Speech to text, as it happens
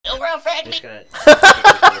around frag.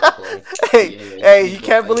 Hey, you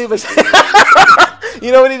can't believe it.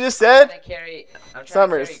 You know what he just said?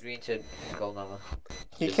 Summers.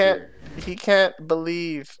 He can't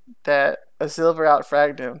believe that a silver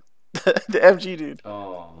outfragged him. The MG dude.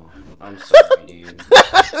 Oh, I'm sorry, dude.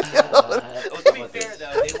 To be fair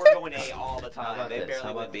though, they were going A all the time. They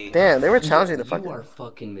barely went B. Damn, they were challenging the You fucking. are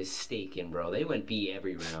fucking mistaken, bro. They went B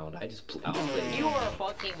every round. I just played. You are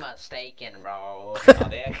fucking mistaken, bro.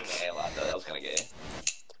 They actually went A a lot though. That was kind of gay.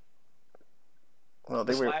 Well,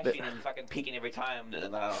 they were Splashing and fucking peeking every time.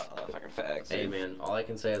 Fucking fags. Hey man, all I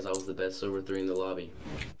can say is I was the best silver 3 in the lobby.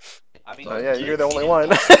 I mean, oh yeah, you're the only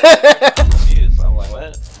one. So I'm like,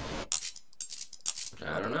 what?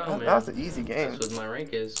 I don't know, man. That was an easy game. That's what my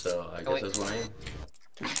rank is, so I guess that's what I am.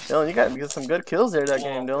 Dylan, you got some good kills there that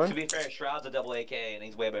game, To Dylan. be fair, Shroud's a double AK and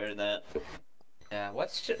he's way better than that. Yeah,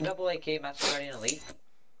 what's double AK Master Guardian Elite?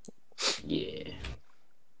 Yeah.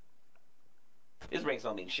 His ranks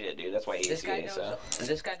don't mean shit, dude. That's why he's This guy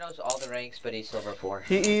knows all the ranks, but he's silver 4.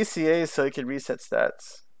 He ECA so he could reset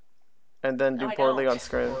stats, and then do poorly on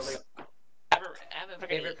scrims.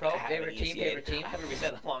 Favorite team? I haven't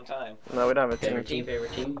reset in a long time. No, we don't have a Favorite team.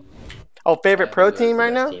 team? Oh, favorite pro team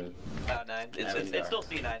right now? Cloud 9. It's still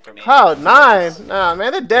C9 for me. Cloud 9? Nah,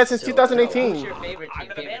 man, they're dead since Who's 2018. your favorite team? I'm in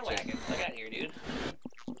the bandwagon. Look out here, dude.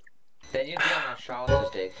 Then you'd be on Charlotte's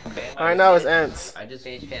dick. Right now it's Ents. I just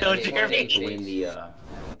Don't you wanted to win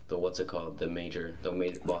the what's it called? The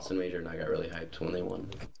Boston major, and I got really hyped when they won.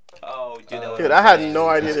 Oh, dude, that was Dude, I had no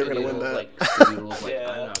idea they were gonna win that. Like, Scooter was like,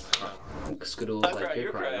 Yeah. I'm not crying. Scooter was like,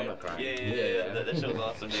 you're crying, I'm not crying. Yeah. That shit was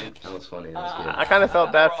awesome, dude. That was funny. That was good. I kind of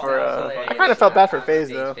felt bad for FaZe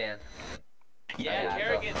though. Yeah,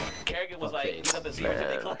 Kerrigan was like, he's up in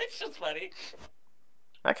C50 clutch. That's funny.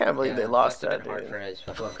 I can't believe they lost that, dude.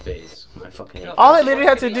 Fuck FaZe. I fucking hate All they literally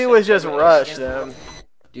had to do was just rush them.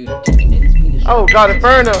 Dude, oh god,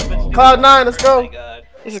 Inferno! Cloud 9, let's go!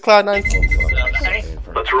 This is Cloud 9.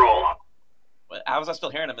 Let's roll. How was I still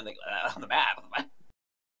hearing him on the map?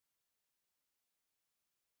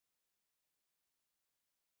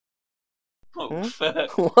 Oh,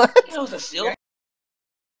 fuck. What? That was a seal.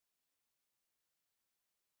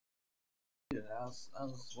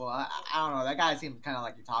 Well, I don't know. That guy seemed kind of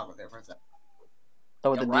like he talked with it for a second.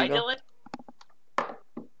 Oh, with the Right, Deagle? Dylan?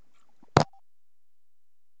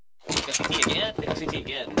 FCT again? FCT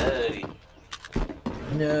again. Nutty.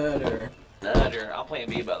 Nutter. I'm playing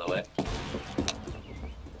B, by the way.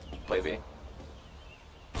 Play B.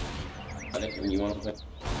 I think you want to play.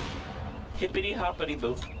 Hippity hoppity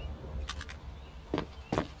boo.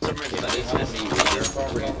 Is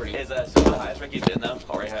still the highest rank you've been though?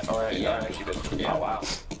 Alright, actually been. Yeah. Oh wow.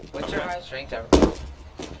 What's your highest rank ever?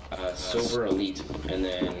 Silver Elite, and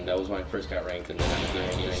then that was when I first got ranked, and then I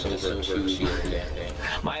became Silver 2 the other day.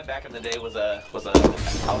 Mine back in the day was I was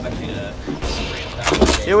actually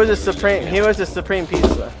a Supreme. He was a Supreme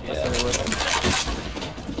Pizza. Yeah. That's what it was.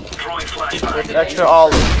 With extra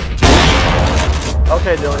olives.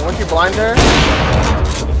 Okay, Dylan, weren't you blind there?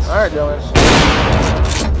 Alright, Dylan.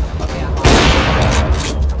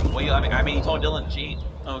 Well, I mean, you told Dylan to cheat.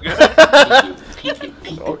 Oh, good.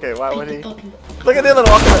 Okay, why would he? Look at Dylan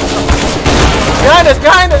walking up.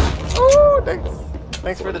 Behind us! Ooh,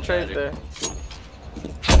 thanks for the trade there.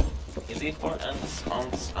 Is he for Oh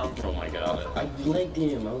my god. I legged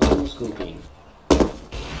him, I was no scoping.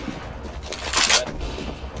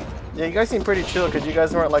 Yeah, you guys seem pretty chill because you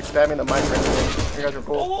guys weren't like spamming the mic or anything. You guys were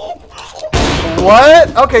cool.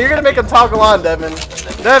 What? Okay, you're gonna make him toggle on, Devin.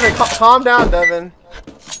 Devin, calm down, Devin.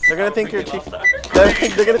 They're gonna think you're cheating.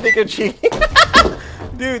 They're gonna think you're cheating.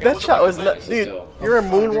 Dude, that shot was nuts. Dude, you were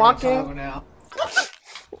moonwalking.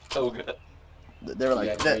 Oh, good. They were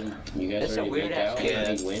like, that. You guys It's a already weird went ass out game.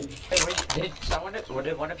 and did win?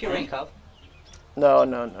 Did one of you rank up? No.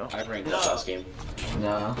 I ranked up last game.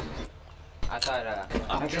 No. I thought,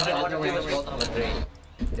 I just one of you was gold number 3.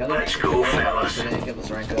 Let's go, fellas. Didn't give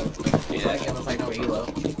us rank up. It's like it was like no elo.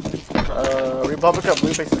 Republica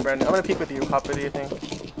Blue faces Brandon. I'm gonna peek with you, Papa. What do you think?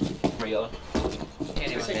 For yellow. Can't I'm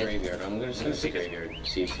gonna say even graveyard. I'm gonna say graveyard.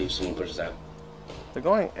 See if someone pushes out. They're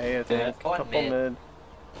going A, I think. Yeah. Couple Mid. mid.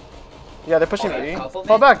 Yeah, they're pushing Okay, B. couple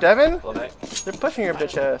Fall mid. back, Devin. Pull back. They're pushing your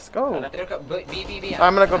bitch ass. Go. B.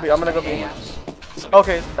 I'm gonna go B. I'm gonna go B. Yeah.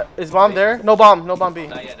 Okay, is bomb there? No bomb B.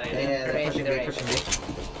 Not yet. Yeah, they're pushing B, pushing B.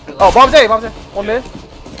 Oh, bomb's A. One mid.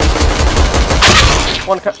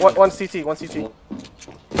 One CT.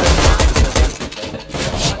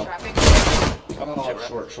 Oh,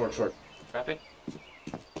 short. Traffic.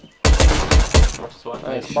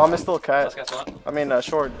 Nice. Bomb is still cat. Last guy's one. I mean,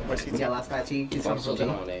 short. Or CT. Yeah, last guy T. He's I'm on still T.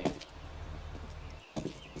 down on A.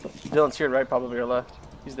 Dylan's here, right? Probably or left.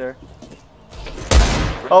 He's there.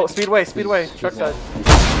 Oh, Speedway, truck side.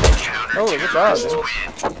 Oh, good job, dude.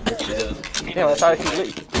 Damn, I thought he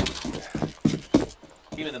lit.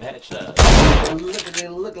 Even them headshots.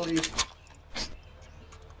 Look at these.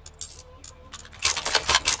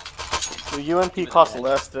 The UMP costs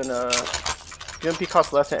less than UMP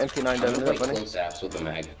costs less than MP9, I'm Devin. gonna Isn't play that funny? close apps with the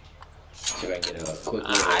mag. See if I can get it quickly.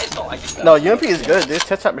 I just don't like it. No, UMP is good, dude. It's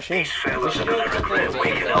headshot machine. We should do it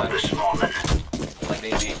like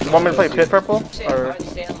maybe. You want me to play Pit Purple? Or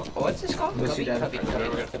What's this called? Lucy Cubby, Devin. Cubby,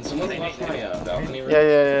 Cubby. Can someone watch my balcony?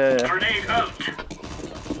 yeah. Grenade out.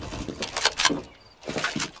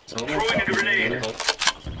 Throwing a grenade.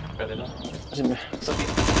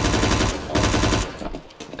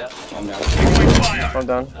 I'm down. Throwing fire. I'm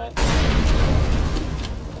down.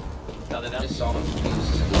 I just saw him.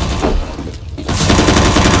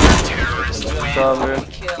 Good job, dude.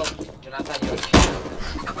 Kill. You're not that you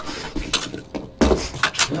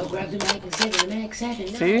No, grab the mag and save the mag 7.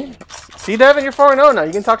 See? See, Devin, you're 4-0 now.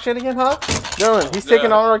 You can talk shit again, huh? Dylan, he's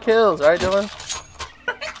taking all our kills, right, Dylan?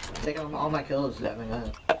 Taking all my kills, Devin. Go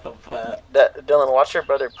ahead. Dylan, watch your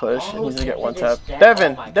brother push. Oh, He's gonna get one this tap. is-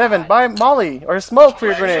 Devin, oh my Devin, God. buy Molly or smoke for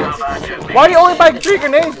your grenades. Why do you only buy 3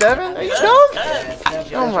 grenades, Devin? Are you dumb?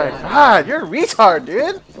 Oh my god, you're a retard,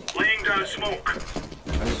 dude. Laying down smoke.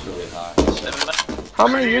 I'm just really hot. How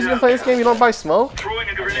many years you been playing this game? You don't buy smoke? Throwing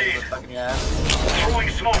a grenade. Throwing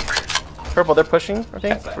smoke. Purple, they're pushing, I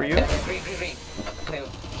think, for you. Green. Okay.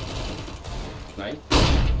 Nice.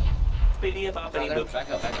 Back Back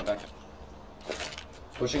up.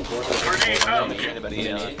 Pushing forward. Grenade out. Anybody?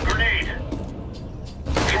 Grenade.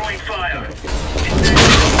 Throwing fire.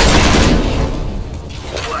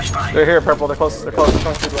 Flashbang. They're here, Purple. They're close. They're close. They're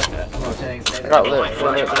close. Rotating. I got lit.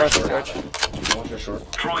 They're lit. They're going to search. You want your short?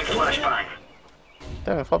 Throwing flashbang.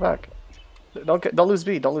 Devin, fall back. Don't lose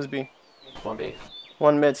B. Don't lose B. 1B.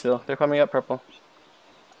 One mid still. They're coming up, Purple.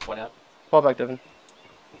 1 out. Fall back, Devin.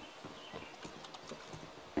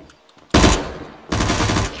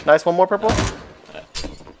 Nice. One more, Purple.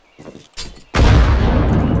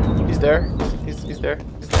 He's there. He's there.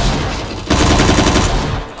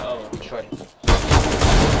 Oh, Short.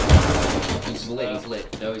 He's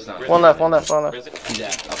lit. No, he's not. One left. where is it? He's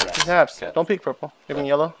at upper He's apps. Haps. Don't peek, Purple. Giving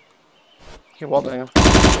yellow. You're wall banging him.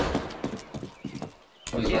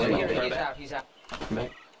 He's He's running here. up. He's out.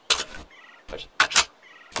 Back. Push.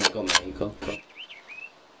 Go, man. Go.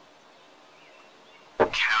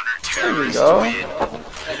 There we go.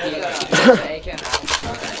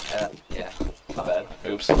 Yeah. Not bad.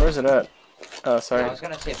 Oops. Where is it at? Oh, I sorry. was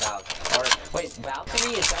gonna say balcony. Or wait,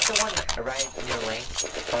 balcony, is that the one right in your lane,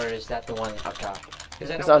 or is that the one up top? 'Cause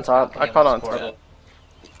I know It's on what's top. balcony I caught and on what's top. court.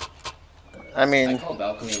 I I mean, call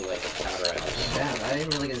balcony like a counter app. Damn, I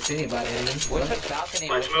didn't really get to see anybody. Which one's balcony?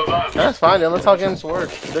 Let's Which move out. that's fine. Then let's how games work.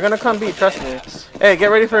 They're gonna come B. Trust me. Hey,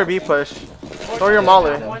 get ready for a B push. Throw your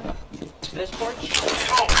molly. one? This porch?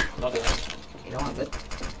 Smoke. Not good. You know I'm good.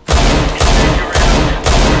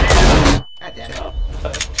 God damn it.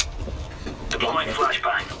 Deploying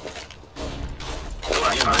flashbang.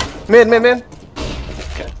 Flashbang. Mid.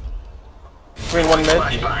 Okay. Green one mid. They're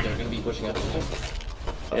Flashbang. gonna be pushing up.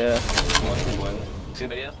 Yeah. Watching one. See the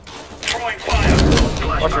video? Throwing fire.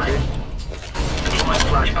 Watch your B. Flashbang.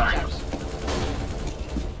 Deploying flashbang.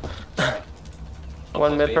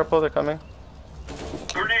 One mid purple. They're coming.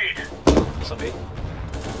 Grenade. Some B.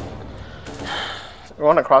 You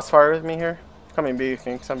want a crossfire with me here? Coming B, you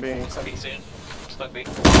think? Some B. Some B soon. Stuck B.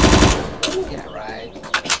 Yeah, right.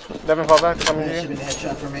 Devin, fall back. Coming That to should you. be the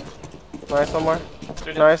headshot for me. Nice. One more.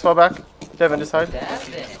 3 down. Nice. Fall back. Devin, this side.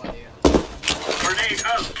 Devin. Grenade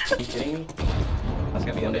out. Are you kidding me? That's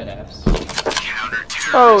gonna be One a dead bit. apps.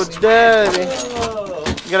 Oh, daddy.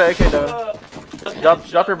 You got an AK, Devin.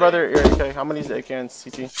 Drop your brother your AK. I'm gonna use the AK and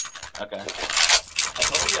CT. Okay. I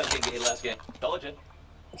told you I was getting gay last game. Told you.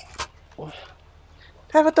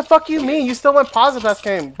 Hey, what the fuck you mean? You still went positive last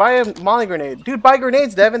game. Buy a molly grenade. Dude, buy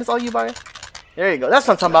grenades, Devin. That's all you buy. There you go. That's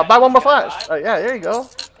what I'm talking about. Buy one more flash. Yeah, there you go.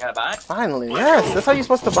 Gotta buy? Finally. Yes, that's how you're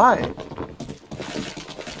supposed to buy.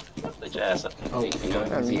 The jazz. Oh, You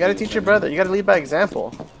gotta teach your brother. You gotta lead by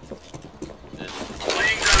example.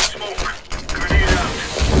 Laying down smoke. Grenade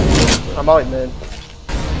out. I'm molly mid.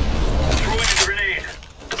 Throwing a grenade.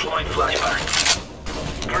 Deploying flashbang.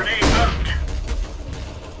 Grenade out.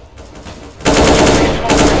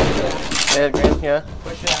 Mid, green, yeah.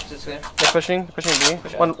 Push it up to swim. They're pushing B.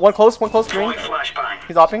 One close green. Throwing flashbang.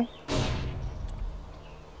 He's opping.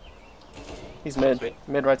 He's mid.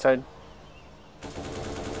 Mid right side.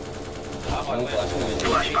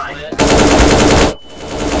 Flashbang.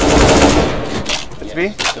 It's B.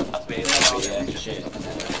 That's B. Shit.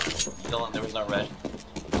 Dylan, there was no red.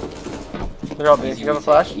 They're all B. Easy You have a retake,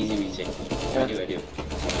 flash? Easy retake. Yeah. I do.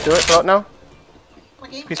 Do it. Throw it now.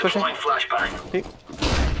 He's pushing. Deploying flashbang. Peek.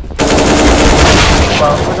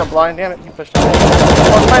 Wow, push up blind. Damn it. He pushed up.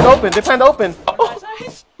 Oh, they planned open. They planned open. Oh.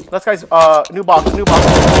 Last guy's new box. New box.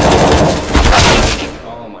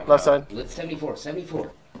 Oh my god. Left side. Let's 74.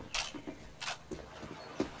 74.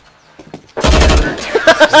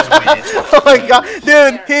 Oh my god,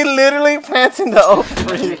 dude, he literally plants in the open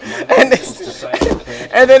for you.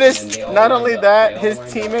 And then it's not only that, his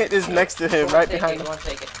teammate is next to him, right behind him.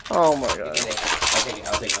 Oh my god.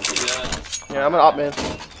 I'll take it. Yeah, I'm an op man.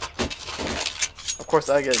 Of course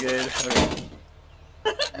I get good.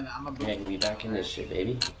 And I'm a Hey, we back in this shit,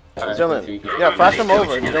 baby. Dylan, yeah, flash him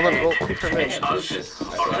over. Dylan, go peek for mid.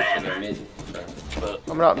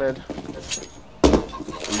 I'm not mid.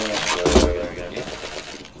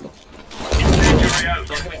 Incendiary out.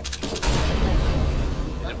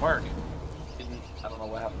 Didn't work. I don't know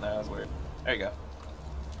what happened there. That was weird. There you go.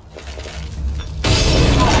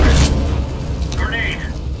 Grenade.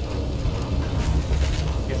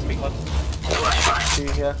 Get speak close. Flashbang. See,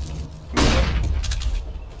 yeah.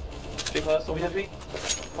 Speak close. Don't be hit me.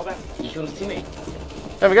 Hold back. You killed his teammate.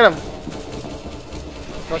 Hey, we get him.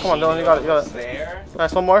 No, come on, Dylan, you got it, you got it. There.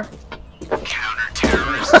 Nice, one more.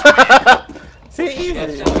 See, easy.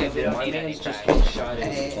 My man's just getting shot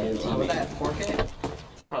at his own what was teammate. that? 4K?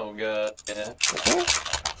 Oh god. Yeah.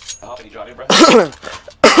 I hope you drop me, bro.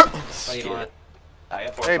 What do you want? I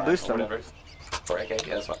have 4 Hey, five, boost or him. whatever. 4AK,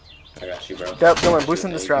 yeah, that's fine. I got you, bro. Dylan, boost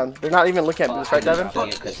him this round. They're not even looking at boost, right, Devin?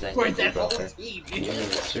 Wait, that's all the team. Yeah,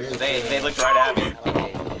 sir. They looked right at me.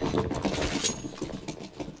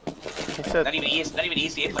 He said, Not even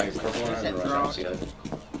ECA players. Purple on the rush, I'll see that.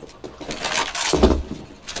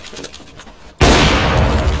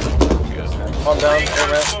 calm down, Laying down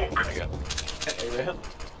Amen. smoke. There you go.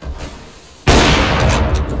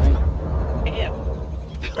 Damn.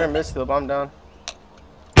 They're missed, the bomb down.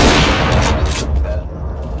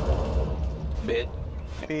 Bit.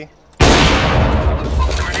 B. Grenade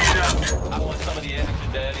out. I want some of the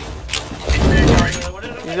action, daddy. Incendiary.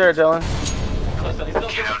 He's there, Dylan. Listen, he's still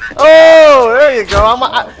doing. Oh, there you go.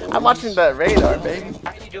 I'm watching that radar, baby.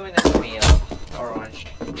 How are you doing this to me, Orange?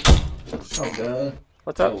 Oh, god.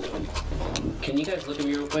 What's up? Yo, can you guys look at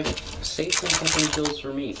me real quick? Save some fucking kills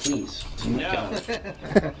for me, please. No. God.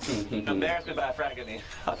 Embarrassment by fragging me.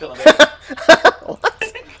 I feel embarrassed.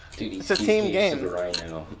 What? Dude, It's a team game. Right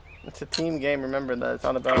now. It's a team game. Remember that. It's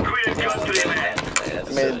not about. Creative gun to the man. I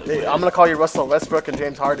mean, I'm gonna call you Russell Westbrook and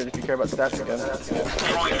James Harden if you care about stats again.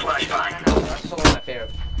 Throwing flashbang. That's one of my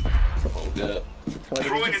favorite. Oh, good.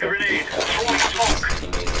 Throwing a grenade. Throwing smoke.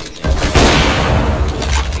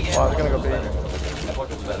 Wow, they're gonna go big. That boy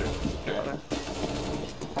was better.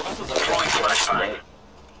 Throwing flashbang.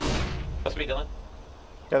 Must be Dylan.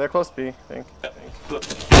 Yeah, they're close B, I think. Look.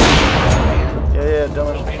 Yeah,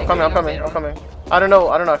 Dylan. I'm coming. I don't know,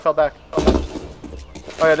 I fell back.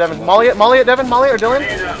 Oh yeah, Devin. Molly it, Devin, Molly or Dylan?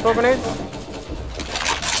 Throw grenades?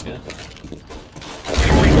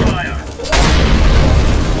 Throwing fire.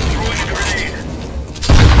 Throwing a grenade.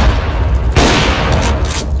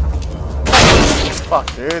 Fuck,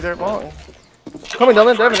 dude, they're long. Coming,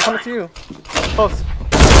 Dylan, Devin, they're coming to you. Close.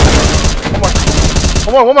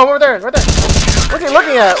 One more, over there, right there. What's he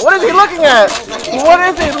looking at? What is he looking at? What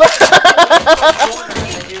is he looking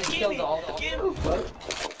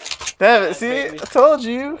Devin, see? I told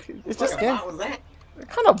you. It's just game. What was that? What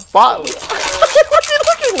kind of bot? What's he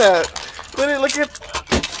looking at? Literally look at.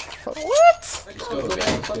 What?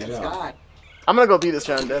 Fucking sky. I'm gonna go beat this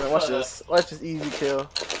round, Devin. Watch this. Watch this easy kill.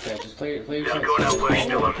 Yeah, just play your I'm shot. going out where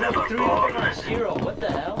still have never born. 0, what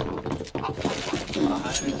the hell?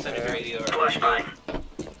 Flashbang.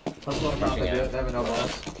 Let's go about to do it. Devin, no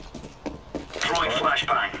balls. Throwing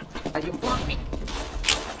flashbang. You blocked me.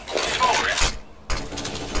 Smoke.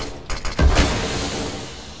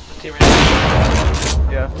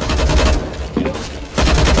 Yeah.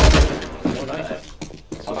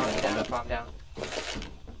 Calm down.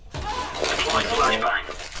 Deploying flashbang.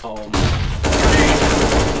 Oh,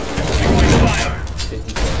 Throwing fire.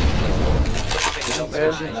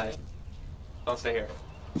 Man. don't stay here.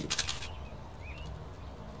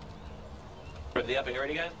 For the up here,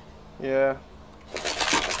 ready, guys? Yeah.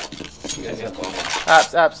 Yeah.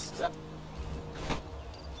 Apps.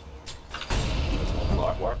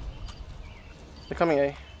 War. They're coming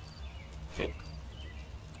A. Okay.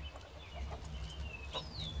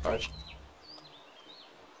 Arch.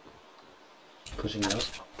 Pushing it up.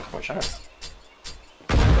 More shots.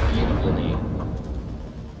 Beautiful name.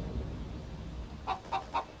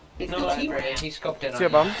 He scoped in on See a you.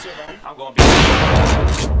 bomb? I'm going to be.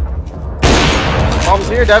 Bomb Bomb's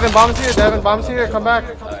here, Devin. Bomb's here, Devin. Bomb's here. Come back.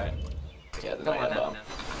 Alright. Yeah, Come on now.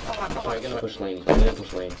 Alright, gonna push lane. Gonna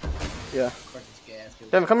push lane. Yeah. Of course it's gas.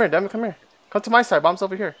 Devin, come here. Devin, come here. Come to my side. Bomb's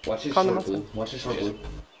over here. Watch his Come to short my blue. Watch his short blue.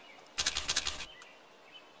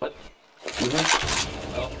 What?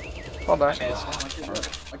 Mhm. Fall back.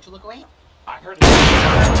 Why'd you look away? I heard it.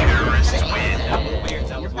 That was weird.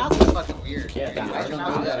 That Your was mouth was fucking weird. Yeah, dude, I don't know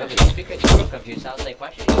Why that. It's because you were confused. I was like, why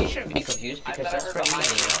should he shouldn't be confused I because thought I that's heard pretty behind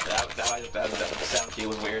easy. you. That sound cue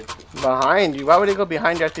was weird. Behind you? Why would he go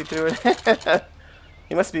behind you after he threw it?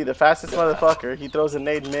 He must be the fastest motherfucker. He throws a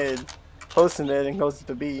nade mid, posts a mid, and goes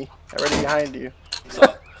to B. Already behind you. So,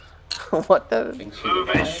 What the? Move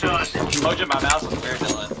it, son. Mojo, my mouse was weird,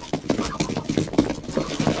 Dylan.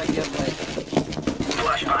 Like you have like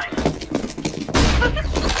Flashbang.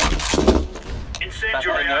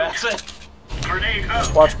 Incendiary out. Grenade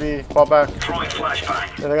out. Watch B. Fall back. Throwing flashbang.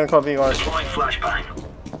 Yeah, they're gonna call B. Watch. Deploying flashbang.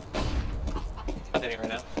 I'm hitting right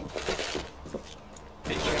now.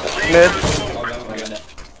 Mid. Calm down, I got it.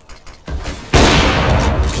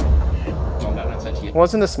 Calm down, outside to you.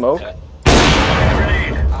 One's in the smoke. Okay.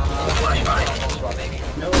 Grenade. Flashbang. Throwing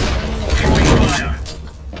fire.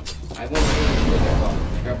 I won't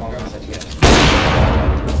really grab bomb outside to you.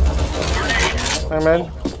 Grenade. Hey, man.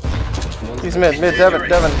 He's mid. Mid. Devin. He's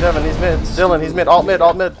mid. Dylan. He's mid. Alt mid.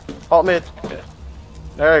 Okay.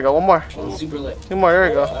 There you go. One more. One super lit. Two more. There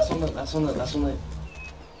you go. That's on the.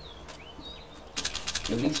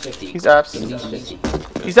 At least 50. He's apps. At least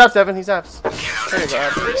 50. He's apps, Devin. He's apps. There you go.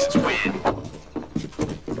 Apps.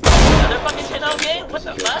 Another fucking 10-0 game? What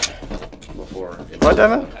the fuck? Before. What,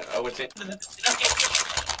 Devin? I would say.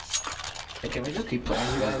 Hey, can we just keep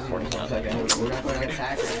playing you guys? We're not gonna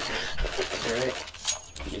attack or anything. Alright.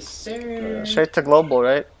 Yes, sir. Straight to global,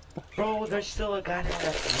 right? Bro, there's still a guy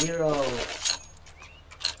at 0.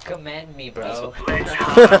 Commend me, bro. Let's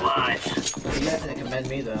analyze. You guys didn't commend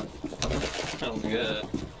me though. Oh, good.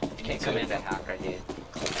 You can't commend a hacker, dude.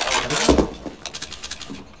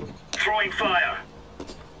 Throwing fire.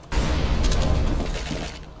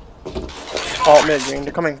 Alt mid, green.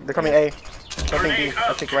 They're coming A. I think B.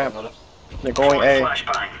 I think ramp. They're going Throwing A.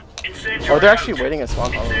 flashbang. Incendiary Oh, they're actually out. waiting at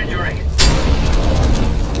spawn. Oh. Incendiary.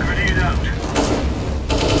 Grenade out.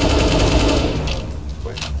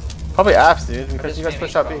 Probably apps, dude, because you guys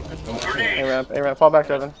pushed out B. Grenade. A ramp. Fall back,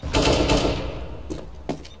 Devin.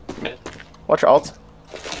 Watch your alt.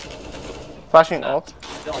 Flashing alt.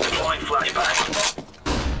 Deploying flashbang.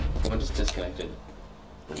 One just disconnected.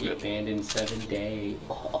 You abandoned 7 days.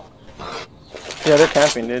 Yeah, they're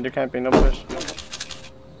camping, dude. They're camping. No push.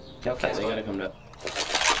 Okay, they gotta come up.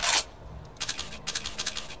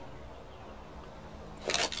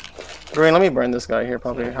 Green, let me burn this guy here.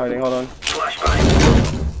 Probably hiding. Hold on. Flashbang.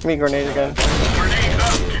 Give me a grenade again. Grenade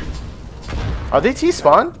out. Are they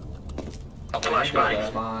T-spawn? Flashbang.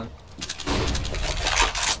 Spawn.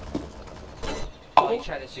 Oh, he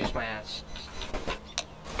tried to Zeus my ass.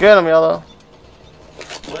 Get him, yellow.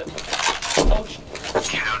 What? Oh,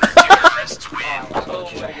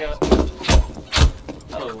 oh my god.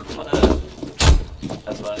 Oh,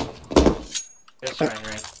 that's funny. Just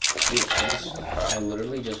surrendering. Dude, I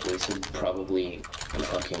literally just wasted probably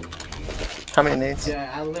fucking How many nades?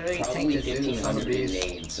 Yeah, I literally probably tanked the Zeus on the 1,500 beast.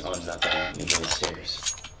 nades on nothing in those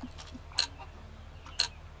stairs.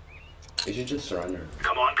 They should just surrender.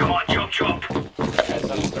 Come on, chop chop. That's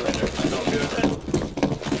not surrender. No good.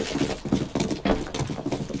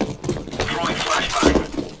 Throwing flashbang.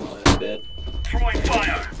 Oh, that's dead. Throwing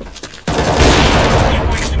fire.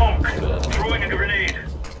 Throwing smoke. Throwing a grenade.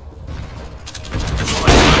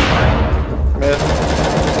 Mid.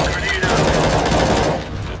 Grenade out.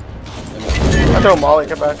 I throw Molly.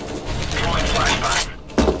 Get back. Throwing flashbang.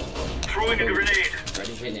 Throwing a grenade.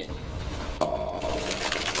 Ready, hitting it. Oh.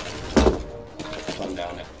 Calm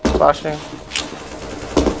down it. Flashing.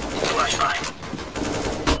 Flashbang.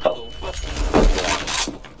 Oh, what?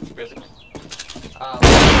 Where's it?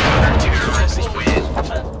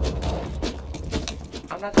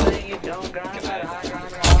 I'm not telling you don't grind, Can but I I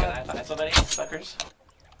grind. find somebody, suckers?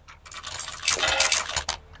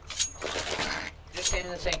 Just stay in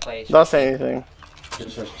the same place. Don't say anything.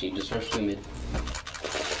 Just rush T, just rush the mid.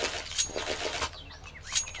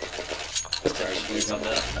 Sorry, He's on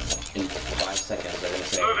the. in 5 seconds they're gonna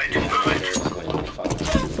say Move it, move it. there's when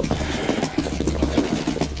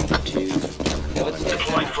 2. Yeah, what's the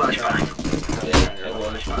Deploying flashbang. It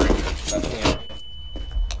was. Nothing else.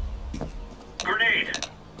 Grenade.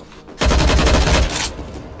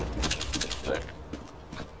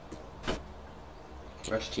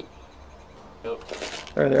 Rush T.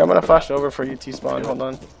 There. I'm gonna flash over for you T-spawn. Hold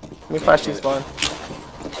on. Let me flash T-spawn.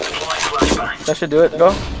 Deploying flashbang. That should do it.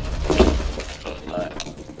 Go.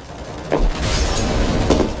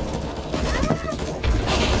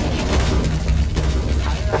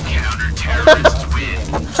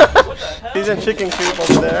 He's in chicken coop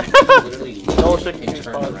over there. Literally, No chicken and coop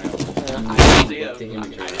turned spot. around. Yeah. I looked at him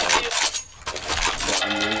and turned around. So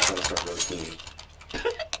I'm really trying to start roasting him.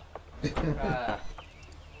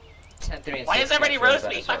 10-3 and Why 6 is everybody actually roast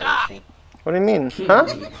me? better, Fuck so off! roasting. What do you mean? Huh?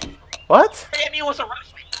 What? Damn, wants to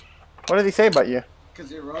roast me. What did he say about you? Cause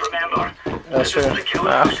you're roasting. Remember, That's this true. isn't the killer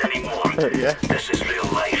Ah. house anymore. Yeah. This is real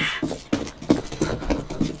life.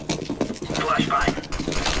 Flashbang.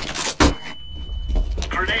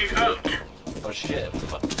 Grenade out. Oh shit.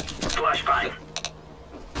 Flashbang.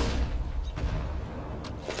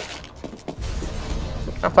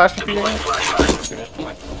 I'm flashing for you. Deploying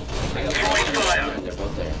flashbang. Throwing fire. They're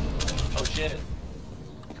both there. Oh shit.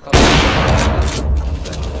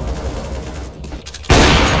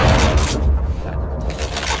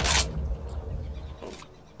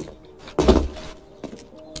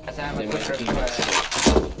 As I have They a might quick be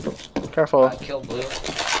request. Careful. Kill blue.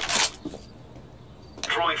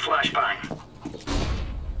 Throwing flashbang.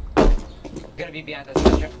 Gonna be behind this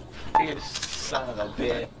picture. You son of a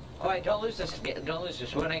bitch. Oh wait, don't lose this. Don't lose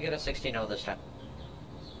this. We're gonna get a 16-0 this time.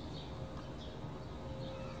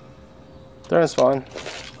 They're in spawn.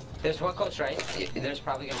 There's one close right. There's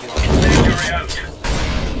probably gonna be one. Incendiary out.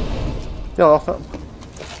 Yo,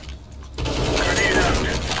 Grenade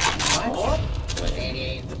out.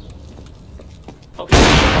 88. Okay.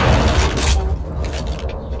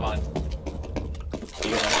 Fine.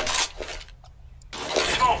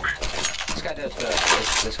 Smoke. This guy does good.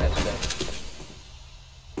 This guy's good.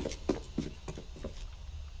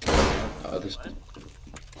 Other side.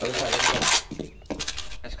 Other side.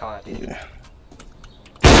 Nice call out, dude.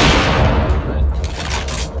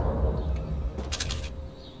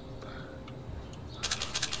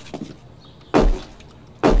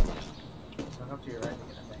 Up to your right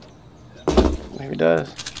again, maybe he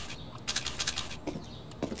does.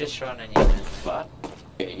 Just running you, man. Fuck.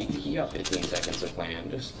 Okay, he got 15 seconds to plan.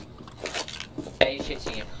 Just Yeah, he's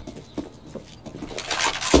chasing you.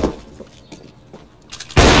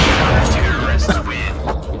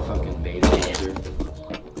 you fucking beta loser.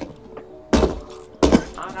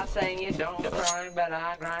 I'm not saying you don't grind, but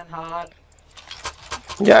I grind hard.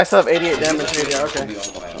 Yeah, I still have 88 damage. Yeah, We'll okay. be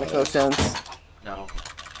all by Makes all. no sense. No,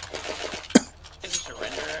 Did you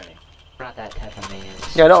surrender already? I'm not that type of man.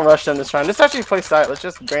 Yeah, don't rush them this round. Let's actually play sight. Let's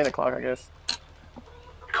just drain the clock, I guess.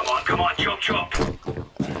 Come on, chop, chop.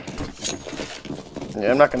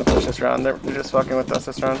 Yeah, I'm not gonna push this round. They're just fucking with us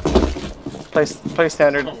this round. Play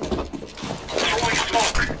standard. Throwing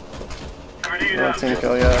smoke. Grenade Yeah, out. team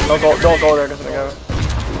kill. Yeah, don't go there. Just gonna go.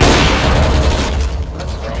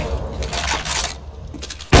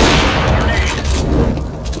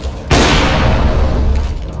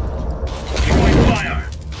 Throwing fire.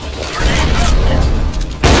 Grenade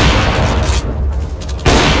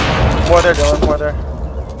out. More there, Dylan. More there.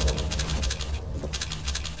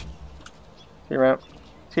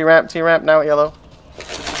 T-ramp. T-ramp. Now at yellow.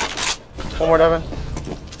 One more, Devin.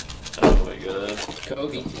 Oh my god.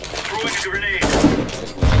 Kobe. Throwing a grenade.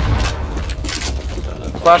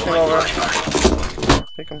 Flashing over.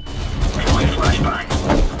 Take him. Throwing flashbang.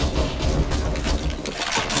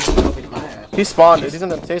 He spawned, dude. He's in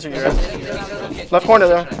the taser unit. Left corner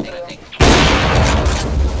there.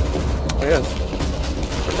 There he is.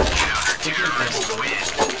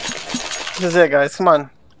 This is it, guys. Come on.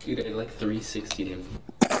 Dude, I like 360'd him.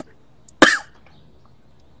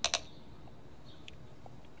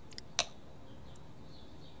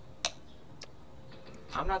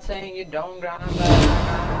 I'm not saying you don't grind, but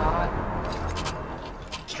I grind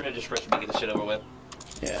hard. Straight just rush me, get this shit over with.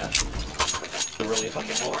 Yeah. They're really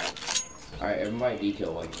fucking boring. Alright, everybody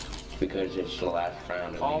detail like because it's the last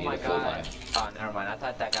round and Oh we my need a full god. life. Oh, never mind. I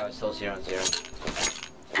thought that guy was still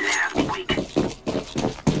 0-0.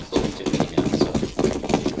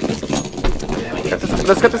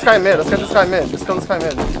 Let's get this guy mid. Let's kill this guy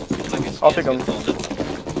mid. I'll pick him.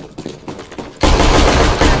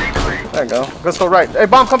 There you go. Let's go right. Hey,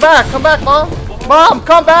 Bomb, come back. Come back, Bomb. Bomb,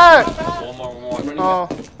 come back. One more. Oh,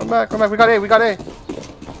 come back. We got A.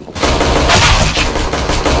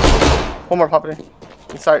 One more property.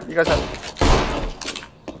 Inside. You guys have.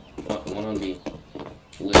 One on B.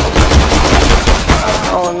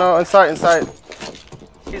 Oh no, inside.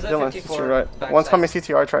 He's at Dylan, 54. to your right. backside. One's coming CT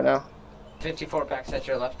arch right now. 54 backside to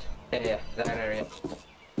your left. Yeah, that area.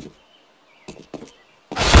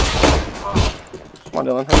 Come on,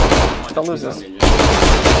 Dylan. Don't lose this.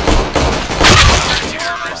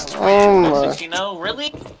 Oh my. 16-0,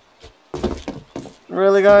 really?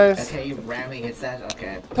 Really, guys? Okay, you ramming hits that?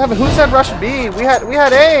 Okay. Devin, who said rush B? We had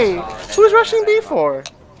A. Who's rushing B for?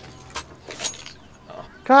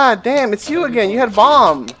 God damn, it's you again. You had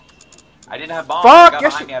bomb. I didn't have bomb. Fuck, I got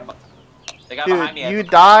yes, behind me, I had bomb. They got behind me. Dude, you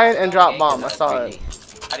died and dropped bomb. I saw it.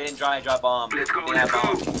 I didn't try and drop bomb. Let's go, Didn't have let's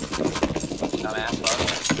bomb. go.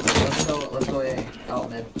 Dumbass, bro. Let's go A. Out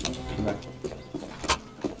mid.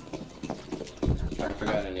 I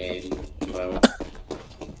forgot an aid. Wow.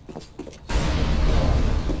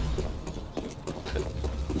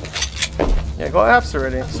 Yeah, go apps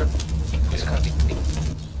already. It's gonna be.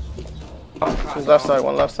 One left side,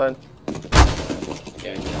 one left side.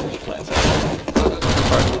 Yeah, you plant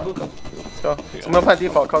Let's go. I'm gonna plant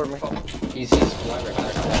default, cover me. He's flying right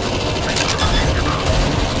back.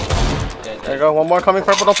 There you go, one more coming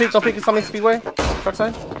purple. Don't peek, it's coming speedway. Truck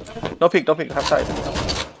side. No peek, half side.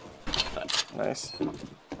 Nice.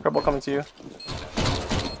 Purple coming to you.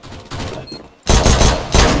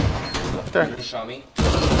 There. He shot me.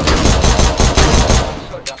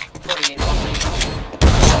 48.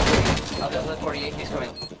 Oh, there's a 48. He's coming.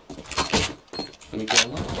 Let me kill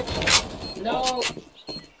him. No!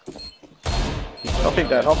 Don't peek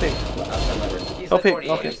that, don't peek. Outside lever. He's Don't the peek, 48.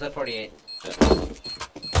 don't peek. He's the 48.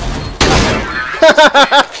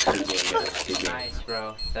 Nice,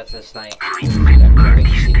 bro. That's a snipe. He sees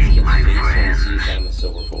I'm a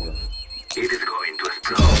silver 4. It is going to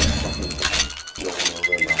explode.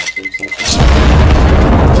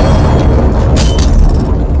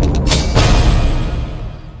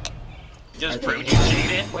 Just proved you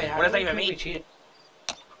cheated. Wait, how What does that did even we mean? cheat?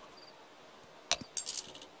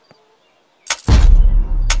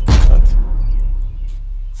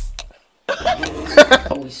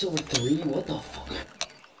 Oh, he's silver 3? What the fuck?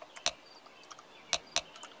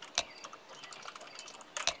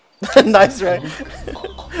 Nice rank.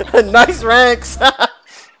 Nice ranks.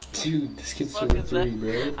 Dude, this kid's silver 3,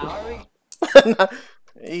 bro. How are we?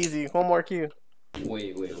 Easy, one more Q.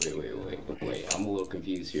 Wait. I'm a little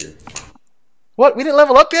confused here. What? We didn't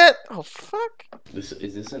level up yet? Oh fuck. Is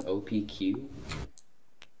this an OPQ?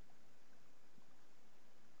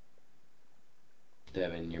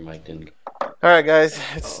 Devin, your mic didn't. Alright guys,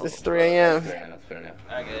 it's 3 AM. Fair enough.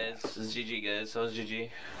 Alright, guys. This is GG, guys. So is GG.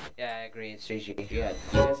 Yeah, I agree. It's GG. Yeah,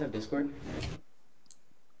 do you guys have Discord?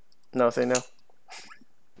 No, say no.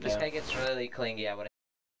 This guy gets really clingy. I wouldn't.